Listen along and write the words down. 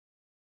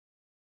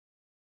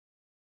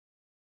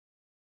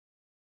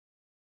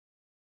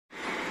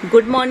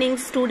Good morning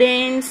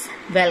students.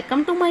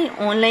 Welcome to my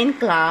online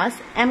class.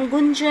 I am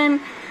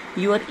Gunjan,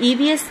 your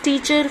EVS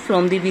teacher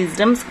from the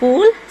Wisdom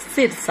School,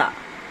 Sirsa.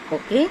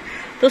 Okay.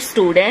 So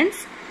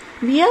students,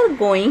 we are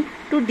going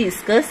to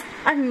discuss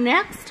our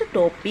next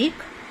topic,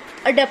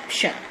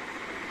 adoption.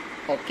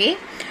 Okay.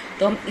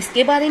 तो हम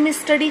इसके बारे में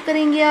study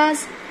करेंगे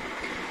आज.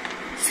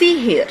 See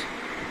here.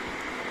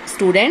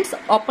 Students,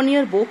 open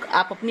your book.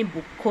 आप अपनी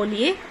book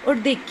खोलिए और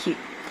देखिए.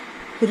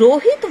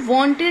 Rohit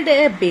wanted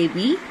a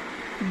baby,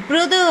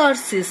 brother or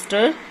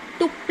sister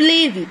to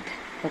play with.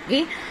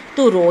 Okay,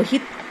 तो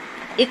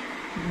रोहित एक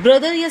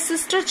ब्रदर या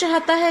सिस्टर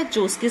चाहता है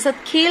जो उसके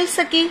साथ खेल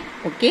सके.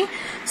 Okay,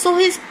 so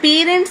his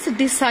parents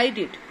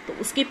decided, तो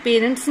उसके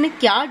पेरेंट्स ने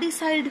क्या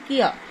डिसाइड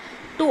किया?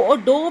 To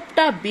adopt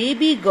a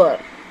baby girl.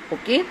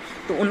 Okay,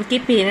 तो उनके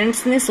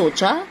पेरेंट्स ने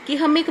सोचा कि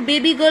हम एक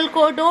बेबी गर्ल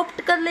को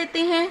अडॉप्ट कर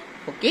लेते हैं.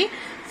 Okay,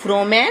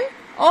 from N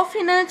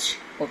orphanage.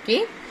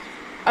 Okay,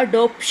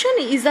 adoption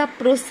is a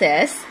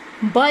process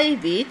by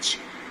which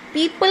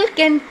people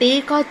can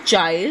take a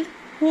child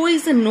who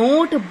is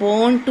not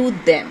born to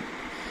them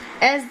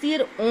as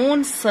their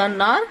own son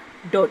or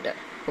daughter.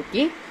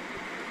 Okay,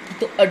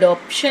 तो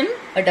adoption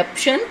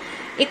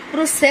एक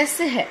process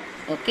है.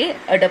 Okay,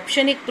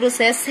 adoption एक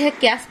process है.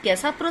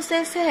 कैसा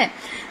process है?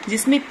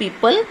 जिसमें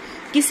people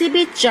किसी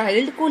भी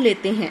चाइल्ड को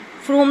लेते हैं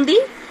from the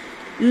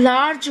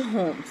large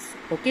Holmes.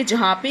 Okay,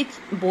 जहाँ पे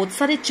बहुत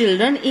सारे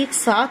चिल्ड्रन एक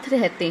साथ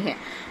रहते हैं,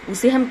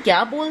 उसे हम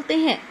क्या बोलते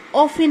हैं?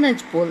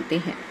 ऑर्फनेज बोलते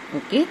हैं.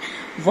 ओके,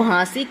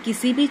 वहां से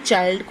किसी भी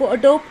चाइल्ड को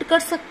अडॉप्ट कर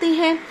सकते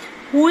हैं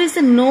who is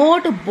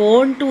not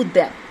born to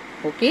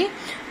them. Okay,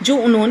 जो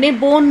उन्होंने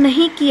बोर्न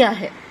नहीं किया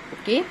है.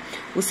 ओके,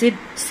 उसे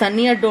सन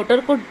या डॉटर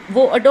को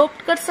वो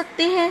अडॉप्ट कर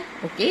सकते हैं.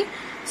 Okay,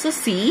 so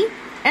C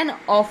N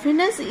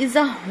orphanage is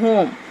a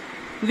home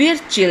where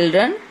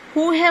children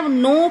who have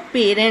no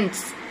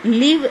parents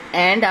live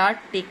and are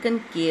taken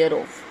care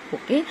of.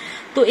 Okay,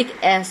 तो एक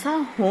ऐसा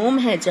होम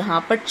है जहां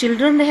पर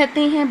चिल्ड्रन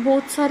रहते हैं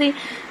बहुत सारे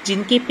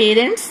जिनके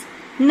पेरेंट्स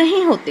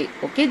नहीं होते.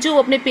 ओके, जो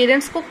अपने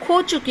पेरेंट्स को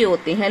खो चुके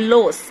होते हैं,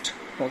 लोस्ट.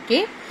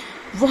 ओके,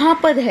 वहां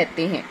पर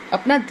रहते हैं,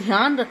 अपना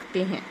ध्यान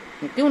रखते हैं.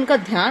 ओके, उनका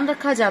ध्यान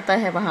रखा जाता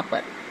है वहां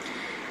पर.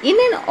 In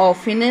an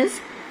orphanage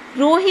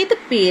Rohit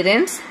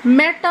parents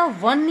met a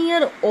 1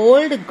 year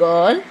old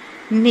girl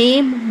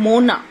name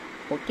Mona.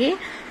 Okay,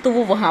 तो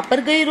वो वहां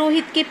पर गए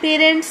रोहित के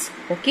पेरेंट्स.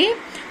 ओके,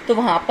 तो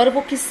वहां पर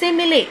वो किससे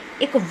मिले?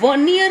 एक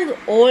 1 year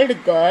old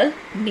girl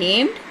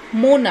named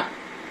Mona.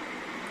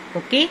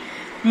 Okay,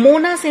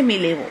 Mona से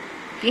मिले वो.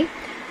 Okay,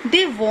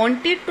 they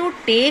wanted to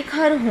take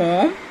her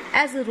home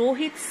as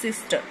Rohit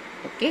sister.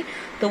 Okay,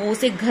 तो वो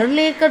उसे घर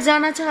लेकर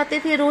जाना चाहते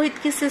थे रोहित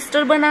की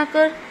सिस्टर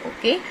बनाकर.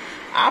 Okay,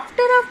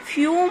 after a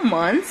few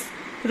months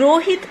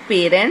Rohit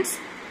parents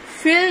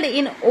filled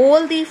in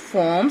all the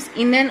forms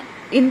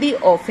in the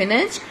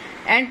orphanage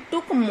and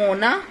took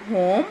Mona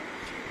home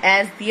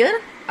as their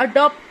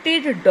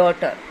adopted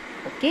daughter.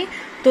 Okay,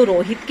 तो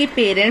रोहित के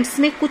पेरेंट्स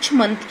ने कुछ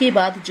मंथ के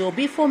बाद जो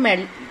भी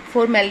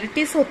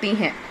फॉर्मेलिटीज होती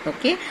हैं,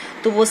 ओके,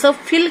 तो वो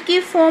सब फिल की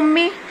फॉर्म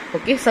में.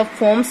 ओके, सब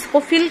फॉर्म्स को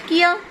फिल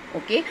किया.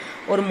 ओके,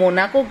 और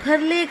मोना को घर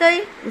ले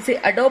गए, उसे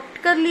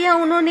अडॉप्ट कर लिया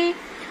उन्होंने.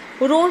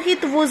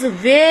 Rohit was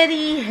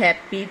very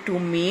happy to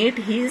meet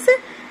his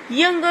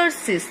younger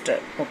sister.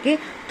 Okay,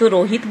 तो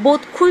रोहित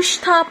बहुत खुश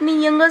था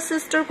अपनी यंगर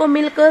सिस्टर को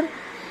मिलकर.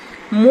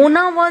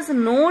 Mona was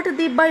not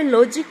the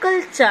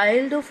biological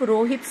child of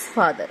रोहित्स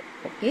father.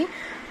 Okay,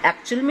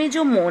 actual में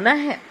जो मोना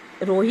है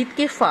रोहित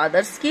के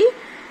फादर्स की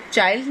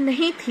चाइल्ड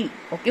नहीं थी.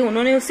 ओके,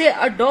 उन्होंने उसे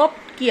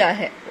अडॉप्ट किया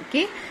है.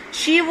 Okay,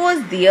 she was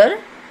there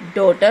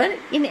daughter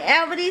in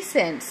every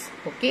sense.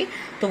 Okay,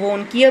 तो वो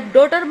उनकी अब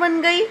डॉटर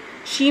बन गई.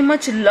 She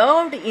much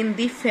loved in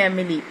the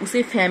family.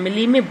 उसे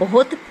फैमिली में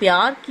बहुत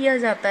प्यार किया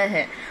जाता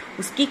है,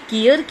 उसकी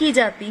केयर की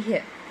जाती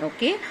है.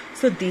 Okay,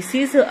 so this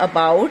is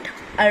about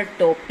our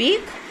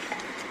topic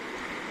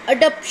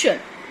adoption.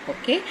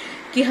 Okay,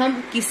 कि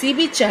हम किसी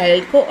भी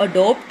चाइल्ड को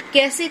अडॉप्ट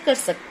कैसे कर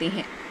सकते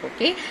हैं.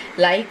 ओके,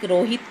 लाइक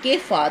रोहित के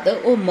फादर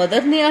और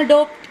मदर ने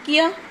अडॉप्ट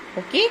किया.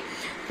 ओके,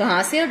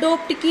 कहाँ से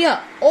अडॉप्ट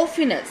किया?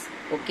 ऑर्फनेज.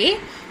 ओके,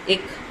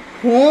 एक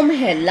होम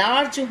है,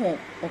 लार्ज होम.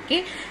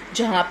 ओके,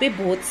 जहाँ पे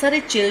बहुत सारे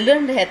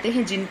चिल्ड्रन रहते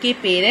हैं जिनके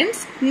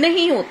पेरेंट्स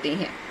नहीं होते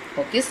हैं.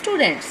 Okay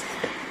students,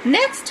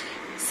 next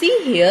see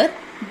here,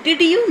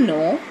 did you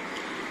know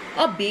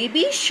a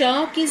baby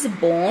shark is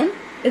born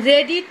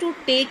ready to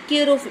take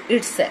care of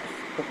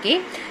itself. Okay,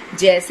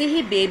 जैसे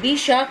ही बेबी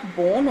शार्क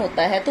बोर्न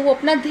होता है तो वो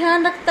अपना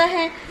ध्यान रखता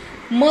है.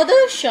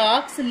 Mother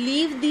sharks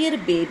leave their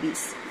babies.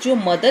 जो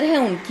मदर है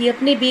उनकी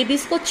अपने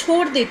बेबीज को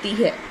छोड़ देती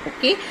है.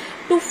 Okay,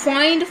 to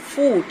find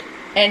food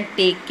and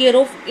take care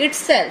of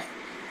itself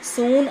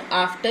soon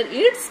after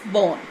it's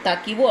born,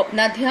 ताकि वो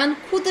अपना ध्यान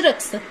खुद रख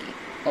सके.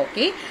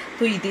 ओके,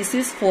 तो this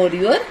is for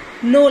your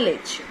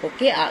knowledge.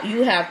 Okay,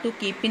 you have to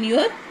keep in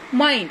your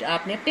mind.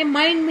 आपने अपने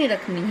माइंड में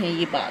रखनी है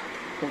ये बात.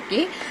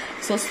 Okay,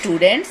 so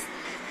students,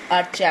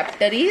 our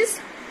chapter is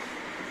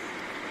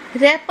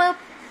wrap up.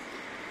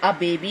 A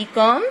baby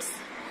comes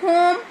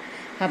home.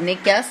 हमने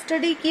क्या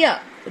स्टडी किया?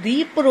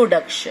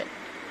 Reproduction.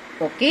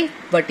 Okay,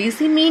 what is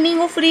the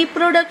meaning of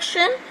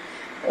reproduction?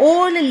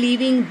 All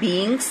living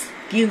beings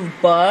give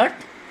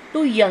birth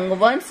to young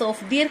ones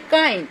of their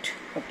kind.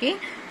 Okay?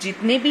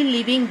 जितने भी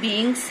living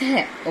beings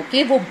हैं,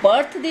 okay, वो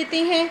birth देते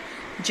हैं,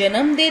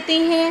 जन्म देते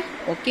हैं.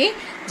 okay?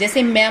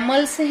 जैसे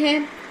मैमल्स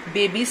हैं,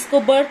 बेबीज को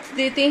बर्थ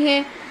देते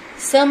हैं.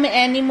 Some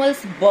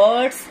animals,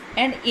 birds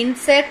and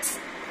insects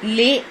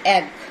ले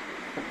एग.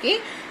 okay?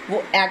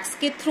 वो एग्स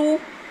के थ्रू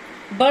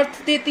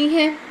बर्थ देती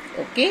हैं.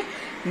 okay?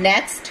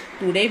 Next,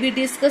 today we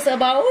discuss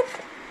about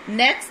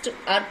next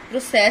our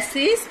process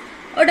is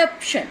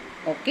adoption.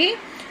 okay?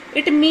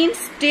 It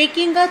means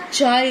taking a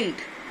child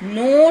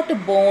not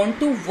born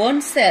to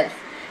oneself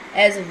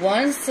as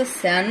one's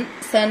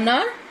son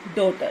or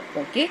daughter.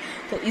 okay?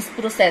 तो इस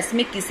process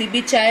में किसी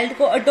भी child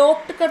को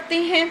adopt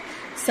करते हैं.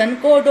 सन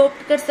को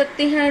अडॉप्ट कर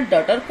सकते हैं,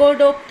 डॉटर को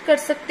अडॉप्ट कर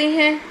सकते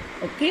हैं.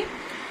 okay?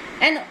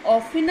 An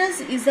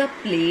orphanage is a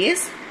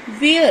place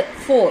where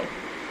for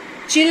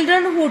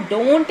children who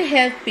don't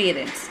have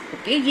parents.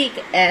 okay? ये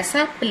एक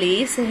ऐसा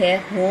प्लेस है,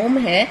 होम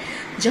है,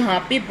 जहाँ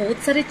पे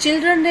बहुत सारे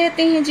चिल्ड्रन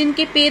रहते हैं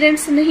जिनके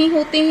पेरेंट्स नहीं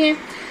होते हैं.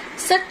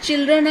 Such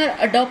children are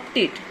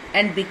adopted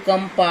and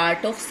become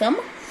part of some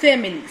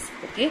families.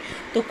 okay?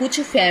 तो कुछ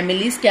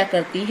फैमिलीज क्या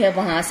करती है,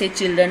 वहां से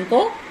चिल्ड्रन को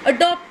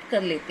अडॉप्ट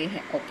कर लेते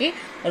हैं. okay?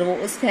 और वो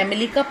उस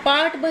फैमिली का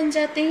पार्ट बन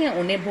जाते हैं.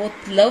 उन्हें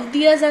बहुत लव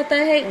दिया जाता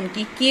है,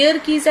 उनकी केयर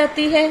की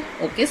जाती है.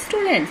 Okay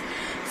students,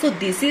 so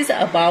this is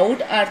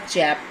about our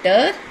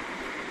chapter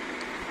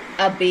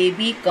a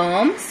baby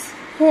comes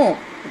home.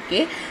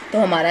 Okay, तो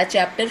हमारा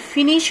चैप्टर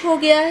फिनिश हो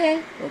गया है.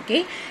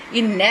 Okay,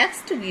 in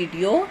next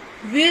video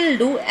will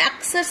do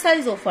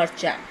exercise of our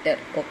chapter.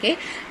 Okay,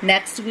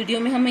 next video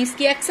में हम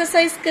इसकी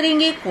एक्सरसाइज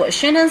करेंगे,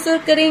 क्वेश्चन आंसर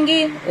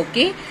करेंगे.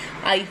 Okay,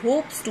 I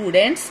hope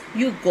students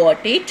you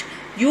got it.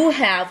 You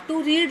have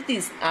to read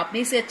this. आपने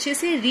इसे अच्छे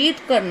से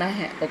रीड करना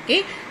है.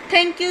 Okay,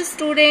 thank you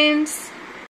students.